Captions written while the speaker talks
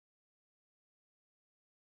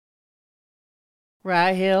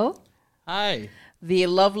Rahil, Hi. the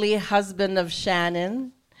lovely husband of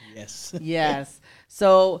Shannon. Yes. Yes.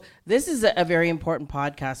 So this is a very important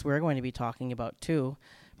podcast we're going to be talking about too,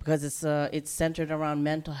 because it's centered around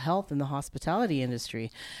mental health in the hospitality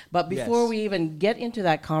industry. But before Yes. we even get into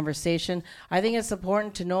that conversation, I think it's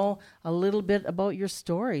important to know a little bit about your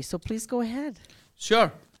story. So please go ahead.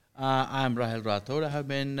 Sure. I'm Rahil Rathod. I have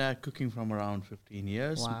been cooking from around 15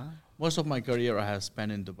 years. Wow. Most of my career I have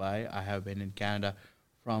spent in Dubai. I have been in Canada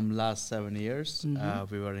from last 7 years.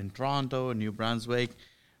 We were in Toronto, New Brunswick,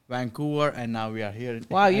 Vancouver, and now we are here in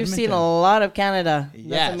Wow, you've seen a Edmonton. lot of Canada. That's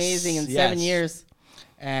Yes, amazing in 7 yes. years.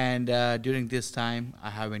 And during this time, I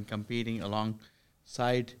have been competing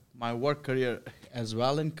alongside my work career as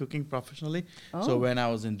well in cooking professionally. Oh. So when I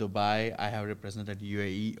was in Dubai, I have represented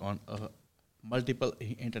UAE on multiple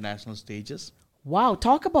international stages. Wow,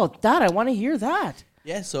 talk about that. I want to hear that.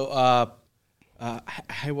 Yeah, so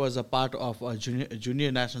I was a part of a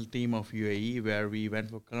junior national team of UAE where we went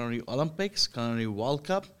for Culinary Olympics, Culinary World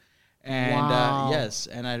Cup. And Wow. yes,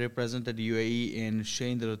 and I represented UAE in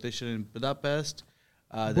Shane the rotation in Budapest.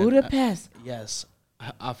 Budapest. Yes,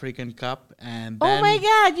 African Cup, and Oh then my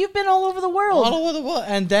God, you've been all over the world. all over the world.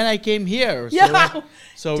 And then I came here. Yeah.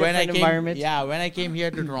 So when I Different came, environment. yeah, when I came here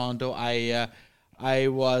to Toronto, I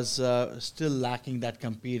was still lacking that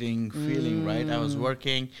competing feeling. Right, I was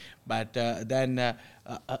working, but then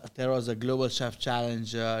there was a Global Chef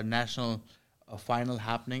Challenge national final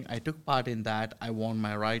happening. I took part in that. I won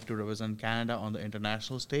my right to represent Canada on the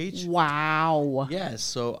international stage. Wow. Yes,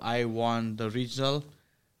 so I won the regional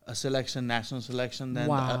selection, national selection, then the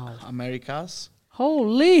Wow. Americas,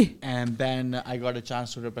 Holy. and then I got a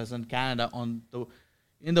chance to represent Canada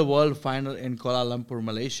in the world final in Kuala Lumpur,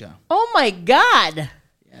 Malaysia. Oh my God.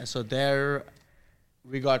 Yeah, so there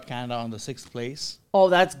we got Canada on the sixth place. Oh,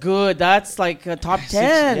 that's good. That's like a top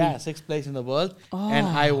 10. Sixth place in the world, and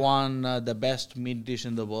I won the best meat dish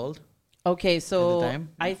in the world. Okay, so time.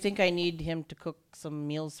 I think I need him to cook some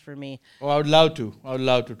meals for me. Oh, I would love to. I would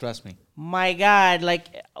love to. Trust me. My God,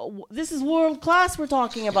 like this is world class we're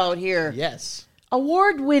talking about here. Yes.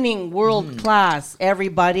 Award-winning world class,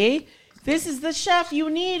 everybody. This is the chef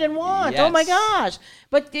you need and want. Oh my Yes. gosh.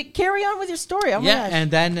 But carry on with your story. Oh my Yeah,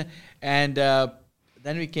 gosh. and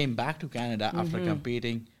then we came back to Canada after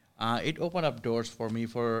competing. It opened up doors for me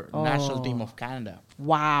for national team of Canada.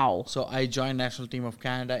 Wow. So I joined national team of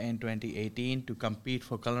Canada in 2018 to compete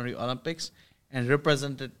for Culinary Olympics and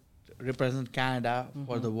represent Canada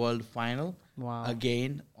for the world final. Wow.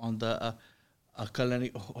 Again on the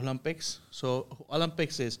Culinary Olympics. So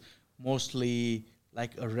Olympics is mostly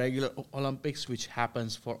like a regular Olympics which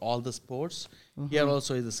happens for all the sports. Here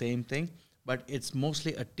also is the same thing, but it's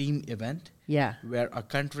mostly a team event. Yeah. Where a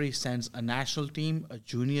country sends a national team, a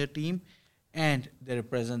junior team, and they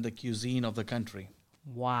represent the cuisine of the country.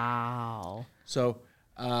 Wow. So,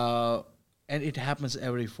 and it happens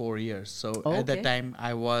every 4 years. So Oh, at that okay. time,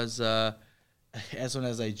 I was, as soon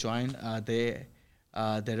as I joined, they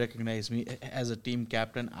recognized me as a team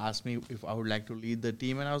captain, asked me if I would like to lead the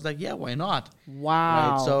team, and I was like, yeah, why not?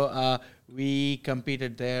 Wow. Right. So we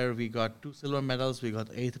competed there. We got 2 silver medals. We got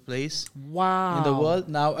 8th place Wow. in the world.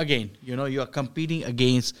 Now, again, you are competing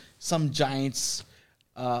against some giants,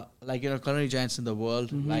 culinary giants in the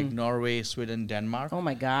world, like Norway, Sweden, Denmark, Oh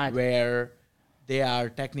my God. where they are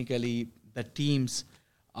technically, the teams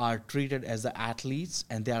are treated as the athletes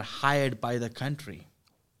and they are hired by the country.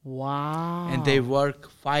 Wow. And they work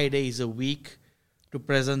 5 days a week to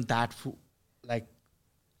present that food, like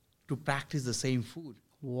to practice the same food.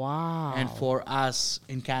 Wow. And for us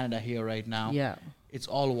in Canada here right now, Yeah. it's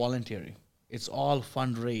all voluntary. It's all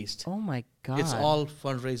fundraised. Oh my God. It's all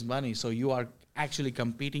fundraised money. So you are actually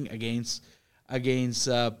competing against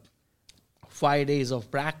 5 days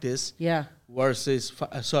of practice Yeah. versus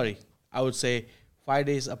I would say 5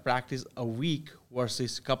 days of practice a week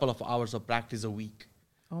versus a couple of hours of practice a week.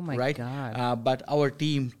 Oh my Right? God. But our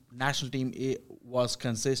team, national team, was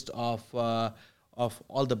consist of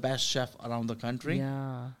all the best chefs around the country.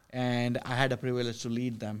 Yeah. And I had a privilege to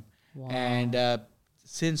lead them. Wow. And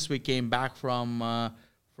since we came back from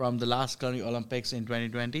the last Culinary Olympics in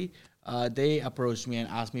 2020, they approached me and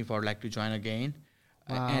asked me for to join again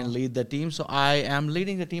and lead the team. So I am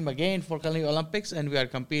leading the team again for Culinary Olympics, and we are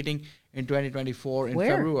competing in 2024 in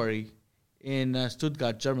Where? February in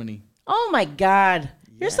Stuttgart, Germany. Oh my God.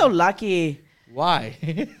 You're so lucky. Why?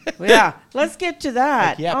 Yeah. Let's get to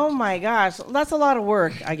that. Yep. Oh my gosh. That's a lot of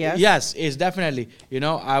work, I guess. Yes, it's definitely.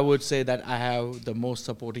 I would say that I have the most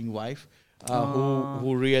supporting wife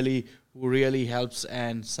who really helps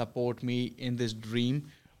and support me in this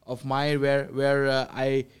dream of mine where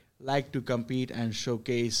I like to compete and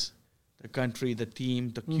showcase the country, the team,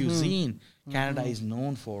 the cuisine Canada is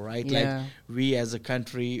known for, right? Yeah. Like we as a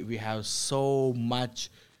country, we have so much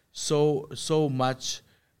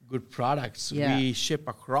good products. Yeah. We ship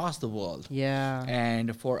across the world. Yeah.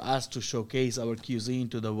 And for us to showcase our cuisine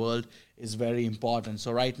to the world is very important.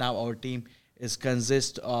 So right now our team is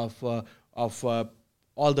consist of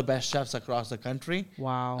all the best chefs across the country.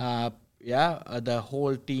 Wow. The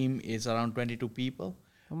whole team is around 22 people.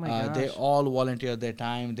 Oh my gosh. They all volunteer their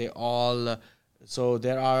time. They all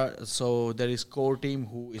there is core team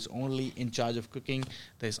who is only in charge of cooking.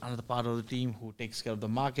 There's another part of the team who takes care of the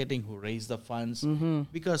marketing, who raise the funds.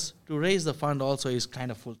 Because to raise the fund also is kind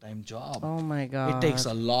of full-time job. Oh my God. It takes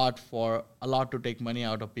a lot to take money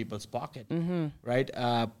out of people's pocket, right?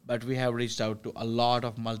 But we have reached out to a lot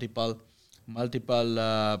of multiple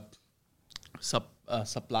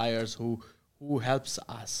suppliers who helps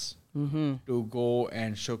us to go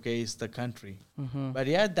and showcase the country. But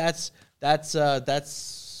yeah, that's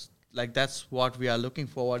what we are looking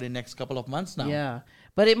forward in next couple of months now. Yeah.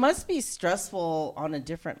 But it must be stressful on a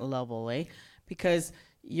different level, eh? Because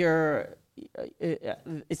it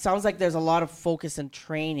sounds like there's a lot of focus and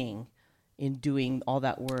training in doing all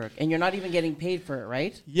that work, and you're not even getting paid for it,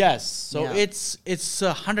 right? Yes. So Yeah. it's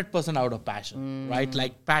 100% out of passion, right?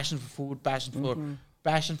 Like passion for food,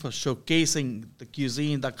 passion for showcasing the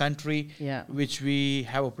cuisine, the country, Yeah. which we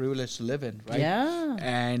have a privilege to live in, right? Yeah.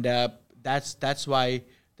 And that's why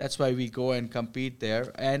we go and compete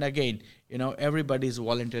there. And again, everybody's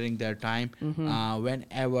volunteering their time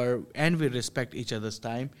whenever, and we respect each other's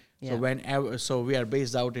time. Yeah. So we are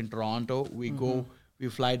based out in Toronto. We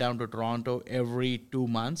fly down to Toronto every 2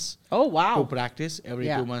 months. Oh, wow. To practice every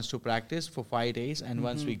Yeah. 2 months to practice for 5 days. And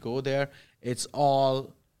once we go there, it's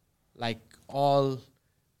all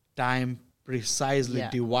time precisely Yeah.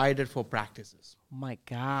 divided for practices. My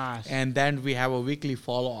gosh. And then we have a weekly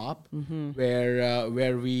follow-up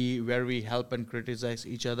where we help and criticize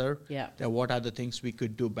each other. Yeah. That what are the things we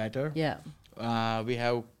could do better. Yeah. We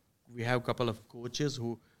have a couple of coaches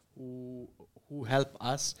who help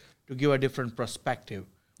us to give a different perspective.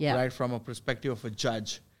 Yeah. Right, from a perspective of a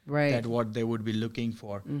judge. Right. That what they would be looking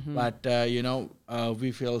for. But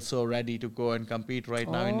we feel so ready to go and compete right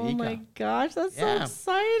now in ICA. Oh my gosh, that's so Yeah.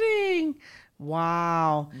 exciting!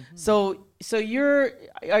 Wow. So you're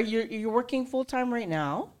working full time right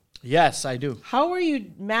now. Yes, I do. How are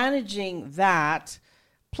you managing that?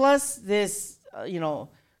 Plus this,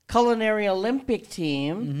 culinary Olympic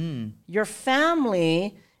team, your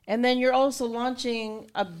family, and then you're also launching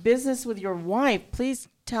a business with your wife. Please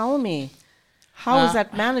tell me, how is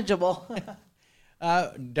that manageable?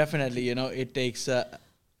 Definitely, it takes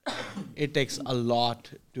a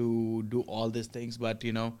lot to do all these things, but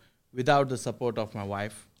without the support of my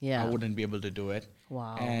wife, Yeah. I wouldn't be able to do it.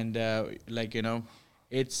 Wow. And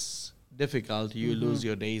it's difficult. You lose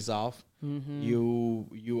your days off.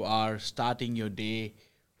 You are starting your day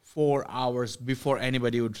 4 hours before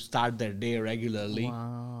anybody would start their day regularly.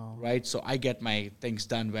 Wow. Right? So I get my things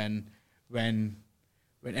done when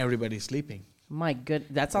everybody's sleeping. My good,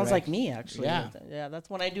 that sounds Right. like me actually. Yeah. Yeah, that's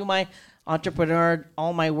when I do my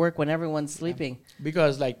all my work when everyone's sleeping.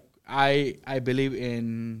 Because I believe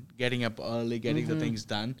in getting up early, getting the things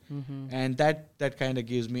done, and that kind of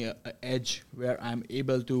gives me a edge where I'm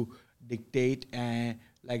able to dictate,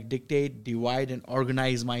 divide, and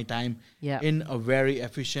organize my time Yeah. in a very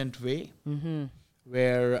efficient way,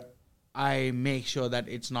 where I make sure that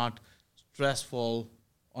it's not stressful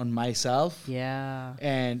on myself, Yeah.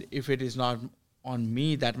 and if it is not on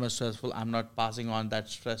me that much stressful, I'm not passing on that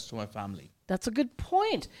stress to my family. That's a good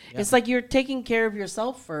point. Yeah. It's like you're taking care of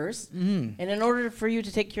yourself first, and in order for you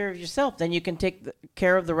to take care of yourself, then you can take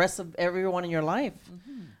care of the rest of everyone in your life.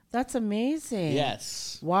 That's amazing.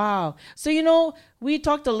 Yes. Wow. So, we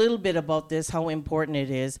talked a little bit about this, how important it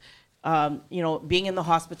is. Being in the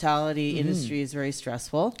hospitality industry is very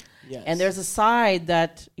stressful. Yes. And there's a side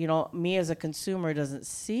that, me as a consumer doesn't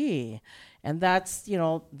see. And that's,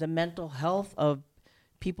 the mental health of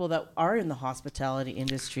people that are in the hospitality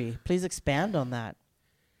industry. Please expand on that.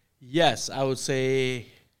 Yes, I would say,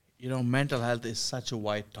 mental health is such a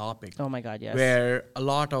wide topic. Oh my God, yes. Where a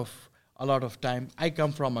lot of time, I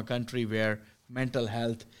come from a country where mental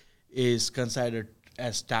health is considered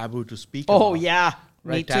as taboo to speak about. Oh yeah,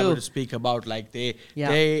 Right, me taboo too. to speak about. Like they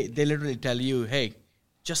literally tell you, hey,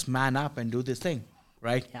 just man up and do this thing,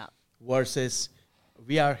 right? Yeah. Versus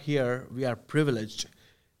we are here, we are privileged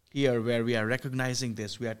here where we are recognizing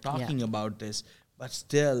this, we are talking about this, but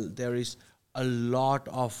still there is a lot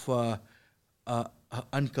of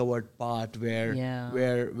uncovered part where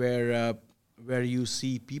you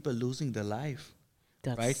see people losing their life,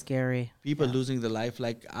 That's right? scary. People losing their life.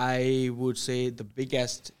 Like I would say the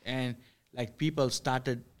biggest, and like people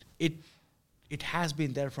started it. It has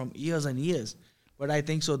been there from years and years, but I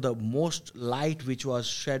think so. The most light which was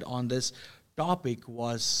shed on this topic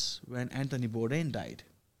was when Anthony Bourdain died.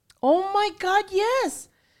 Oh my God! Yes,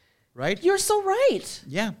 Right? you're so right.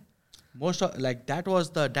 Yeah, most of like that was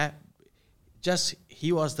just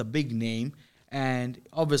he was the big name, and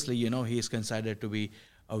obviously he is considered to be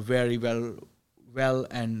a very well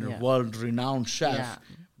and world renowned chef. Yeah.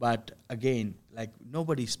 But again, like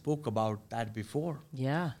nobody spoke about that before,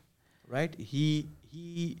 Yeah. right? He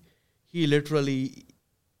literally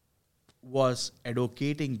was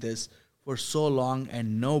advocating this for so long,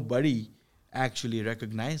 and nobody actually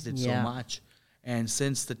recognized it so much. And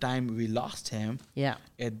since the time we lost him,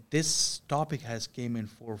 this topic has came in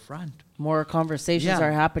forefront. More conversations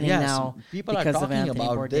are happening now. People are talking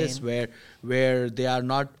about this where they are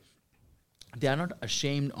not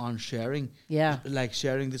ashamed on sharing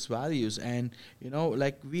sharing these values. And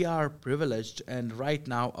like we are privileged, and right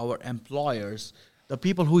now our employers, the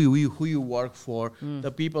people who you work for,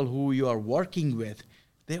 the people who you are working with,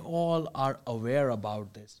 they all are aware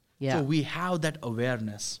about this. So we have that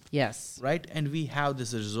awareness. Yes. Right? And we have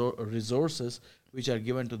these resources which are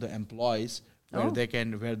given to the employees where they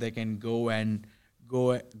can go and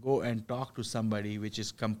talk to somebody which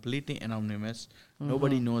is completely anonymous.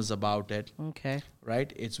 Nobody knows about it. Okay.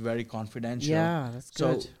 Right? It's very confidential. Yeah, that's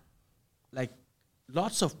good. So like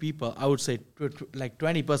lots of people, I would say like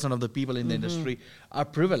 20% of the people in the industry are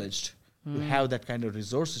privileged to have that kind of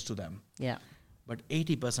resources to them. Yeah. But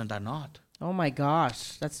 80% are not. Oh my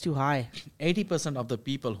gosh, that's too high. 80% of the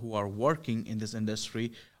people who are working in this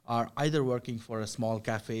industry are either working for a small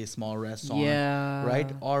cafe, small restaurant,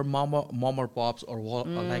 right, or mom or pops, or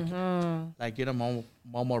mom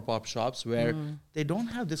or pop shops where they don't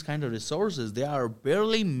have this kind of resources. They are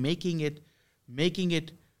barely making it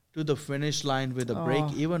to the finish line with a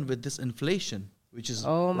break, even with this inflation, which is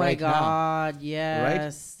my God, now, yes, right?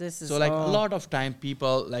 This is so like a lot of time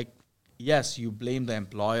people like. Yes, you blame the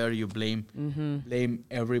employer, you blame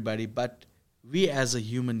everybody, but we as a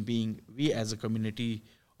human being, we as a community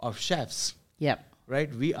of chefs,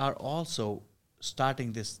 right? We are also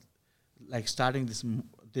starting this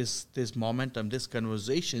momentum, these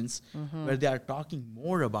conversations where they are talking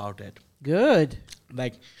more about it. Good.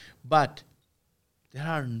 Like, but there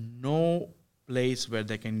are no place where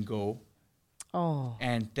they can go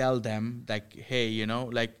and tell them like, hey,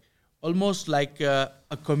 like. Almost like a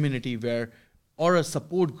community or a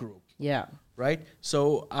support group. Yeah. Right?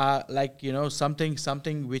 So,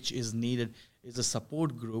 something which is needed is a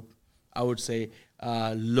support group, I would say,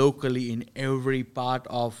 locally in every part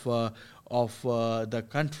of the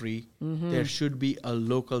country. There should be a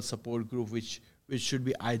local support group which should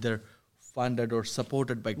be either funded or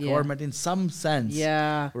supported by government in some sense.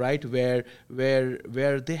 Yeah. Right? Where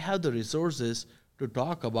they have the resources to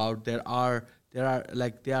talk about. They are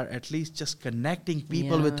at least just connecting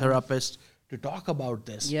people with therapists to talk about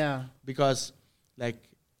this. Yeah. Because like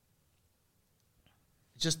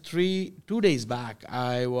just 2 days back,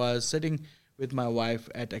 I was sitting with my wife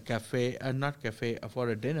at a cafe, for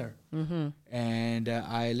a dinner. And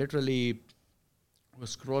I literally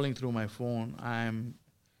was scrolling through my phone. I'm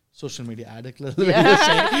social media addict,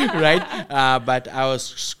 right? But I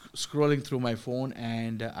was scrolling through my phone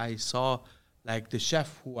and I saw like the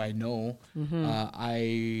chef who I know,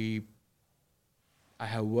 I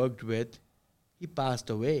have worked with, he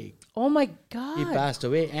passed away. Oh my God! He passed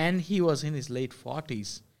away, and he was in his late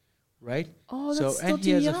 40s, right? Oh, that's still and he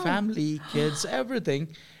too has young. a family, kids,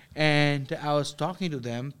 everything. And I was talking to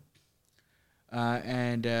them,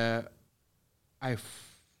 and I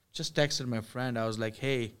just texted my friend. I was like,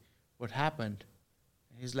 "Hey, what happened?"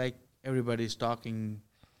 He's like, "Everybody's talking.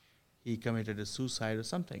 He committed a suicide or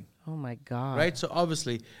something." Oh my God! Right. So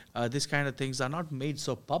obviously, these kind of things are not made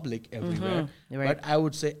so public everywhere. Right. But I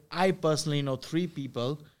would say I personally know 3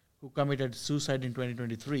 people who committed suicide in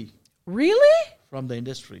 2023. Really? From the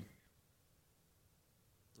industry.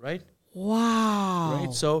 Right. Wow.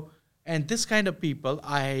 Right. So, and this kind of people,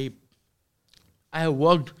 I have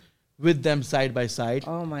worked with them side by side.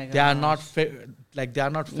 Oh my God! They are not they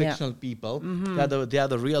are not fictional people. They are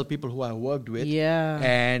the real people who I worked with. Yeah.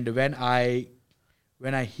 And when I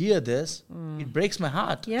hear this, it breaks my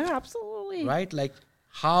heart. Yeah, absolutely. Right? Like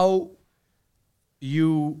how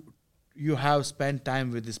you have spent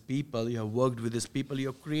time with these people, you have worked with these people, you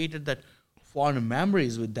have created that fond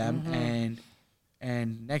memories with them,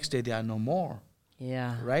 and next day they are no more.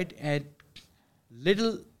 Yeah. Right? And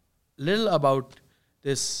little about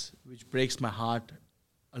this, which breaks my heart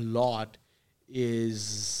a lot,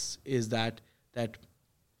 is that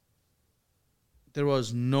there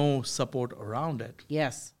was no support around it.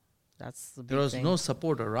 Yes, that's the big There was thing. no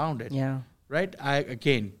support around it. Yeah. Right?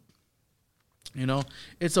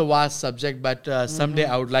 It's a vast subject, but someday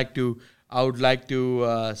I would like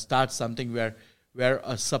to start something where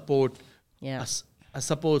a support Yeah. a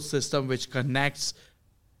support system which connects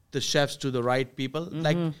the chefs to the right people,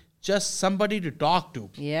 like just somebody to talk to,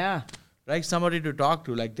 Yeah. right? Somebody to talk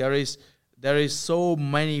to. Like there is so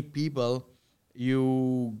many people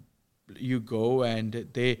you go and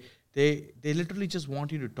they literally just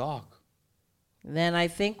want you to talk. Then I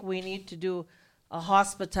think we need to do a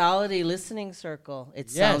hospitality listening circle. It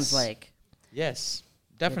sounds like. Yes,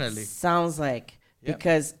 definitely. It sounds like. Yeah.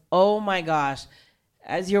 Because, oh my gosh,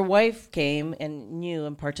 as your wife came and knew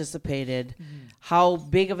and participated, how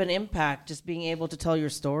big of an impact just being able to tell your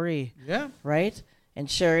story, Yeah. right? And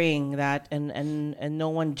sharing that and no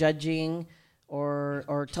one judging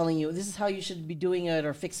or telling you this is how you should be doing it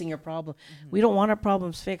or fixing your problem. We don't want our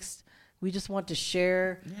problems fixed. We just want to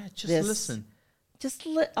share. Yeah, just this. listen.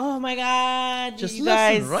 Oh my God, Just you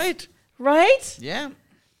listen, guys. right? Right? Yeah.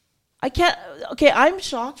 I can't. Okay, I'm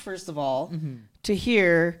shocked, first of all, to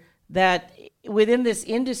hear that within this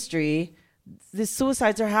industry, the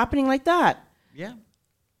suicides are happening like that. Yeah.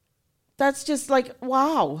 That's just like,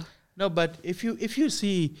 wow. No, but if you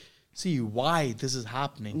see why this is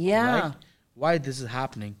happening, Yeah. right? Why this is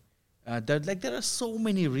happening, there are so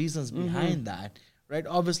many reasons behind that, right?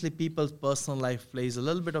 Obviously, people's personal life plays a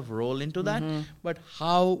little bit of role into that, but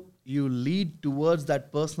how you lead towards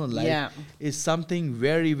that personal life Yeah. is something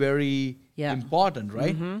very, very Yeah. important,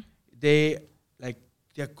 right?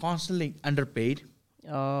 They're constantly underpaid,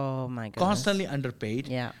 Oh my goodness. constantly underpaid,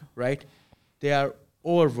 Yeah. right? They are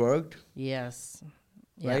overworked, Yes.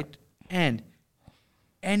 Yeah. right? And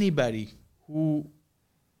anybody who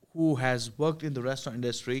has worked in the restaurant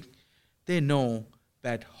industry, they know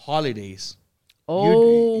that holidays.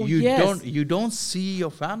 Oh, you yes. don't see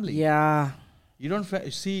your family. Yeah. You don't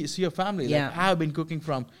see your family. Yeah. Like I have been cooking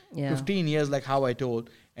from Yeah. 15 years, like how I told,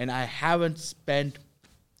 and I haven't spent.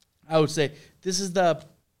 I would say this is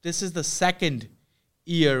the second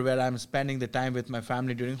year where I'm spending the time with my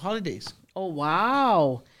family during holidays. Oh,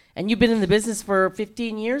 wow. And you've been in the business for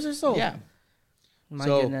 15 years or so? Yeah. My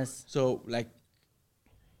goodness. So like,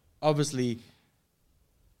 obviously,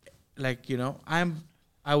 like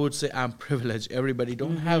I would say I'm privileged. Everybody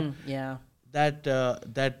don't have Yeah.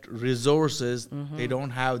 that resources. They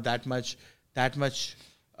don't have that much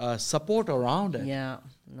support around it. Yeah.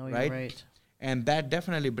 No, you're Right? right. And that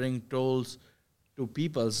definitely brings tolls to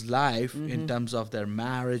people's life in terms of their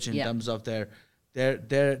marriage, in Yeah. terms of their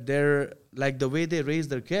like the way they raise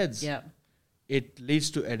their kids. Yeah. It leads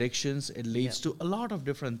to addictions. It leads to a lot of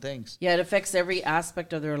different things. Yeah, it affects every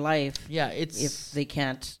aspect of their life. Yeah, it's If they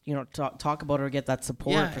can't, talk about it or get that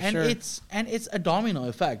support, for and sure. it's a domino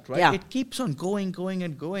effect, right? Yeah. It keeps on going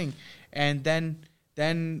and going, and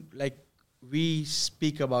then like we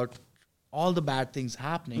speak about all the bad things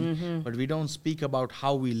happening, but we don't speak about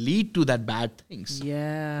how we lead to that bad things.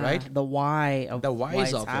 Yeah. Right? The why of The why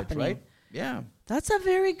whys it's of happening. it, right? Yeah. That's a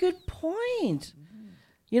very good point.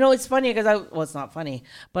 It's funny because it's not funny,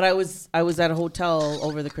 but I was at a hotel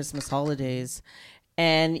over the Christmas holidays,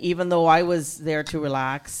 and even though I was there to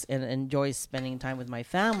relax and enjoy spending time with my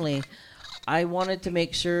family, I wanted to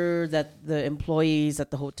make sure that the employees at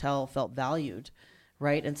the hotel felt valued,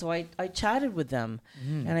 right? And so I chatted with them,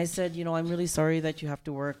 and I said, I'm really sorry that you have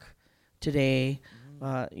to work today.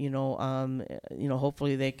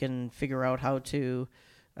 Hopefully they can figure out how to,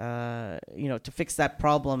 to fix that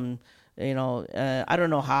problem. I don't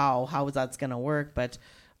know how that's gonna work, but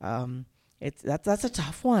that's a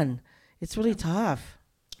tough one. It's really tough.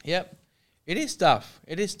 Yep. It is tough.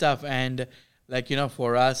 And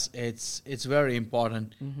for us, it's very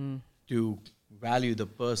important to value the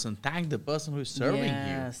person, thank the person who's serving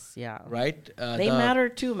Yes, yeah. you, right? They matter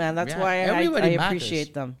too, man. That's why I everybody appreciate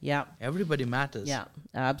matters. them. Yeah. Everybody matters. Yeah,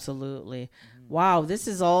 absolutely. Wow, this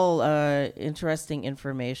is all interesting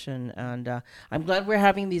information, and I'm glad we're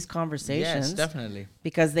having these conversations. Yes, definitely.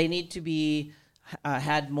 Because they need to be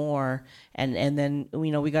had more, and then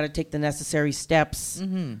we got to take the necessary steps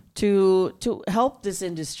to help this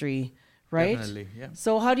industry, right? Definitely, yeah.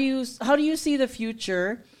 So how do you see the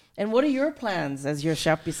future, and what are your plans as your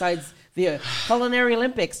chef besides the culinary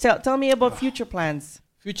Olympics? Tell me about future plans.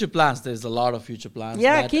 Future plans. There's a lot of future plans.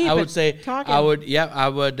 Yeah, but keep I it would say talking. I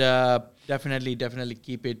would definitely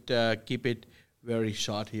keep it very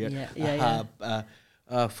short here. Yeah.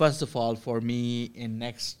 First of all, for me, in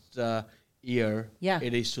next year, Yeah.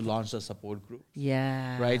 it is to launch a support group.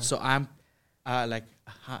 Yeah. Right. So I'm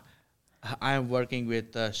I am working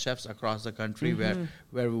with chefs across the country where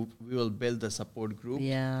we will build a support group.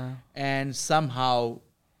 Yeah. And somehow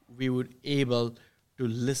we would able to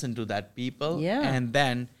listen to that people. Yeah. And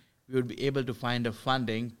then we would be able to find a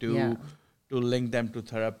funding to link them to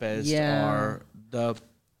therapists or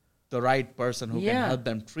the right person who can help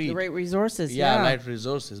them treat. The right resources. Right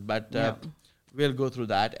resources. But we'll go through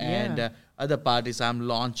that. And other parties, I'm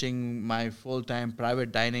launching my full-time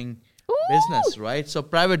private dining business, right? So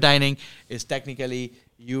private dining is technically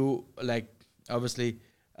you, like, obviously,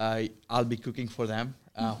 I'll be cooking for them,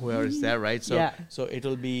 whoever is there, right? So it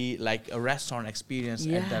will be like a restaurant experience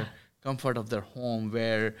at the comfort of their home,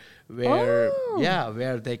 where I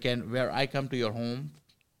come to your home.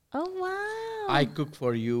 Oh wow! I cook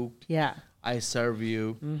for you. Yeah. I serve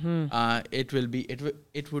you. It would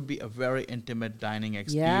be a very intimate dining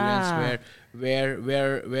experience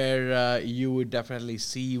where you would definitely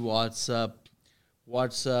see what's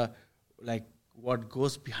like what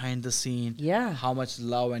goes behind the scene. Yeah. How much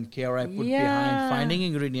love and care I put behind finding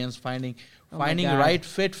ingredients, finding right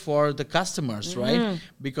fit for the customers, right?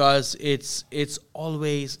 Because it's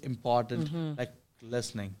always important, like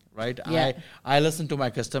listening, right? I listen to my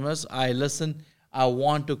customers. I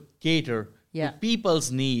want to cater to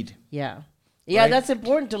people's need. Yeah. Right? That's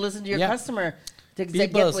important to listen to your customer to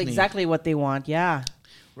get exactly what they want. Yeah.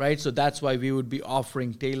 Right. So that's why we would be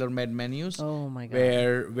offering tailor-made menus. Oh my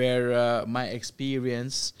God. Where my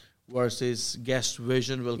experience versus guest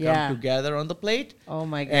vision will come together on the plate. Oh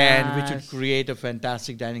my God. And which would create a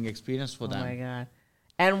fantastic dining experience for them. Oh my God.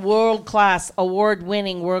 And world-class,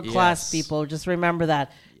 award-winning, world-class people. Just remember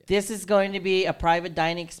that. This is going to be a private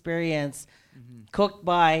dining experience cooked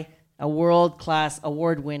by a world-class,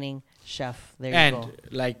 award-winning chef. There you go. And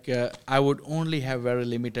like I would only have very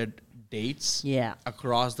limited dates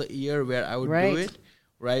across the year where I would do it.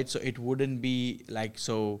 Right. So it wouldn't be like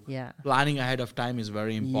planning ahead of time is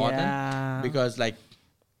very important because like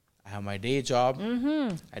I have my day job.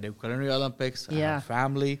 I do Culinary Olympics. I have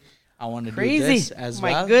family. I want to do this as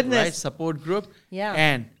well. My goodness. Right? Support group. Yeah.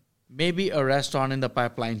 And maybe a restaurant in the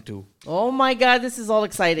pipeline too. Oh my God, this is all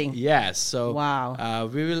exciting. Yes. So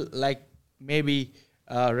we will like maybe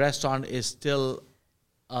a restaurant is still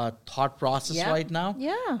a thought process right now.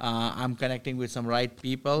 Yeah. I'm connecting with some right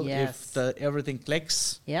people. Yes. If everything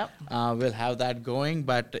clicks, we'll have that going.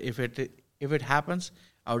 But if it happens,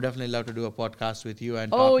 I would definitely love to do a podcast with you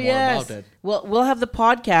and talk more about it. Well, we'll have the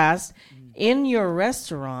podcast in your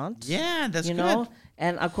restaurant. Yeah, that's good.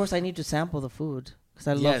 And of course, I need to sample the food because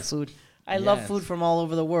I love food. I love food from all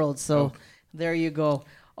over the world. So there you go.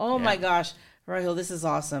 Oh my gosh. Rahil, this is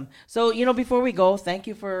awesome. So, before we go, thank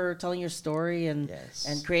you for telling your story and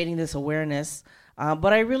creating this awareness.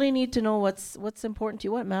 But I really need to know what's important to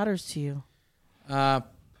you. What matters to you?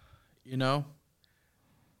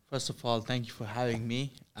 First of all, thank you for having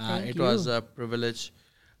me. It was a privilege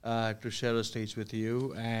to share a stage with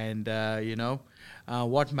you. And,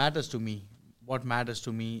 what matters to me? What matters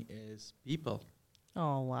to me is people.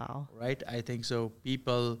 Oh, wow. Right? I think so.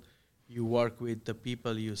 People you work with, the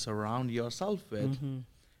people you surround yourself with,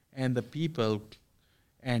 and the people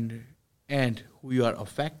and who you are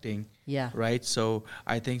affecting. Yeah. Right? So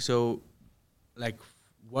I think so, like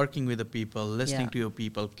working with the people, listening to your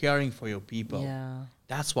people, caring for your people. Yeah.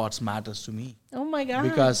 That's what matters to me. Oh my God.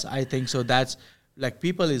 Because I think so that's like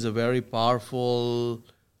people is a very powerful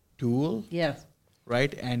tool. Yes.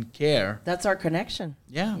 Right? And care. That's our connection.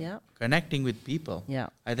 Yeah. Yeah. Connecting with people. Yeah.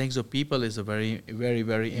 I think so people is a very, very,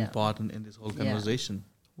 very important in this whole conversation.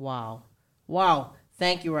 Wow. Wow.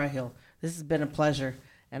 Thank you, Rahil. This has been a pleasure.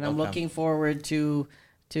 And I'm looking forward to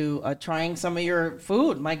trying some of your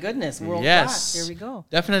food. My goodness. World class. Here we go.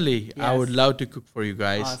 Definitely. Yes. I would love to cook for you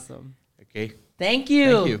guys. Awesome. Okay. Thank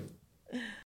you. Thank you.